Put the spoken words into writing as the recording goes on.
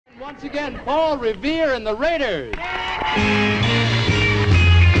Once again, Paul Revere and the Raiders. Well,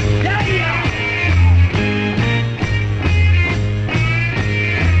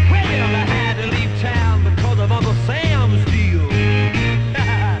 I had to leave town because of Uncle Sam's deal.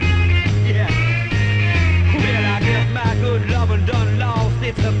 Yeah. Well, I guess my good lovin' done lost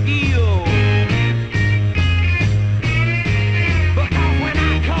its appeal. Because when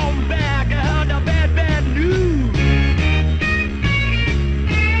I come back, I heard the bad, bad news.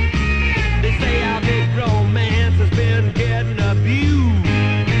 They say our big romance has been getting abused.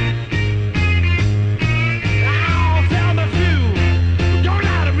 Now tell me true, don't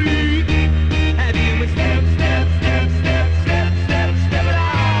lie to me. Have you been stepping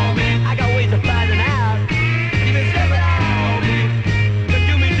on me? I got ways of finding out. You've been stepping on me. But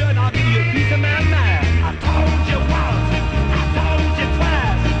do me good, I'll give you a piece of my mind. I told you once, I told you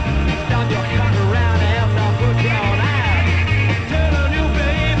twice. Stop your cutting around the house, I'll put you on ice. Telling you,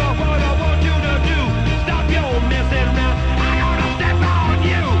 babe, what I want you to do. Stop your messing around. I'm gonna step on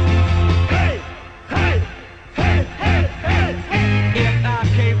you. Hey, hey, hey, hey, hey, hey. If I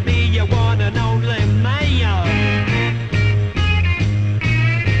can't be your one and only man,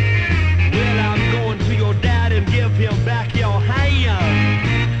 well, I'm going to your dad and give him back your hand.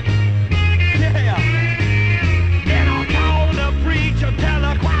 Yeah. Then I'll call the preacher, tell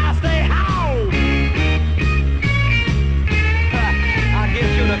the choir stay home. I guess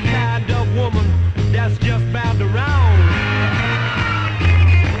you're the kind of woman that's just bound around.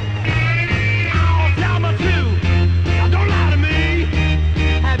 Oh, tell me true. Now don't lie to me.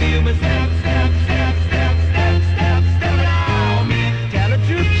 Have you been stepping on me? Tell the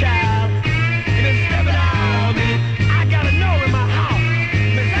truth, child. You been stepping on me. I gotta know in my house.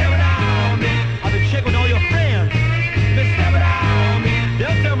 You been stepping on me. I've been checking with all your friends. You been stepping on me.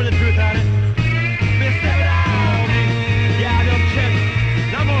 They'll tell me the truth, honey. You been stepping on me. Yeah, they'll check.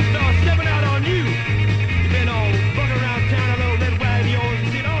 And I'm gonna start stepping out on you. You've been all bugging around town, a little red wagon, you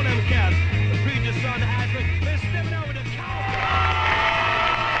always seen all them cats. The preacher's son, the Ashman, been stepping over the cow.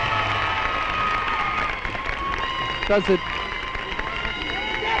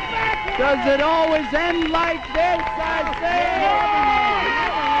 Does it always end like this? I say.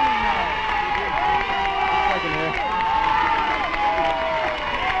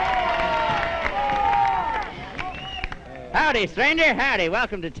 Howdy, stranger. Howdy.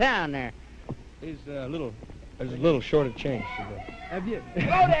 Welcome to town there. There's a little short of change.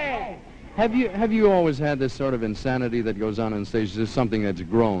 Have you always had this sort of insanity that goes on stage? Is this something that's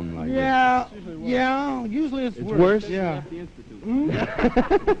grown like Yeah. Usually it's worse? Yeah.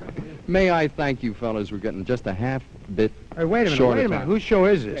 May I thank you, fellas? We're getting just a half bit Hey, wait a minute. short Wait a of minute. time. Whose show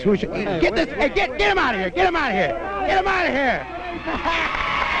is this? Get this. Hey, get him out of here. Get him out of here. Get him out of here.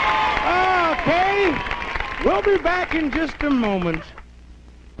 Okay. We'll be back in just a moment.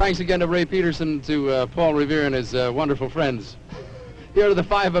 Thanks again to Ray Peterson, to Paul Revere and his wonderful friends. Here are the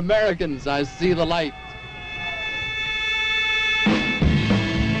 5 Americans. I see the light.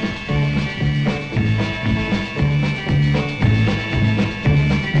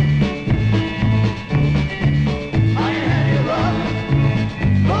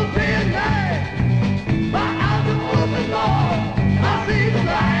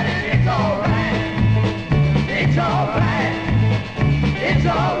 It's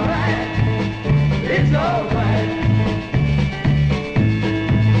all right.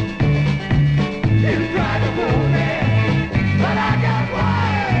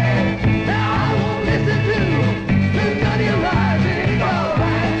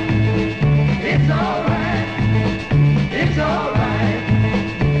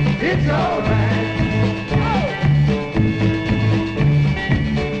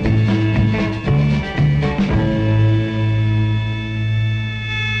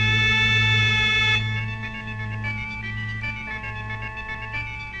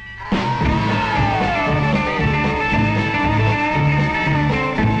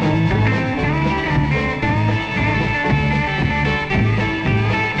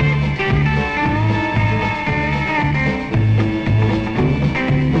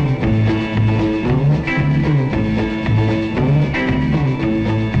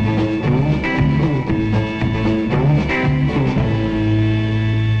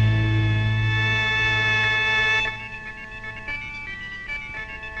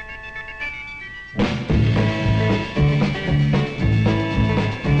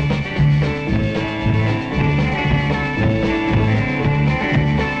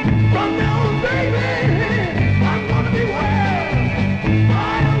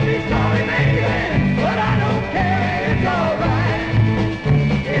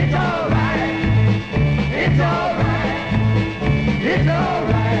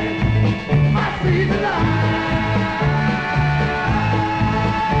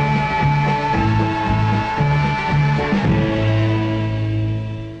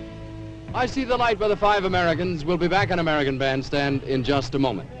 I See the Light by the Five Americans. We'll be back on American Bandstand in just a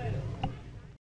moment.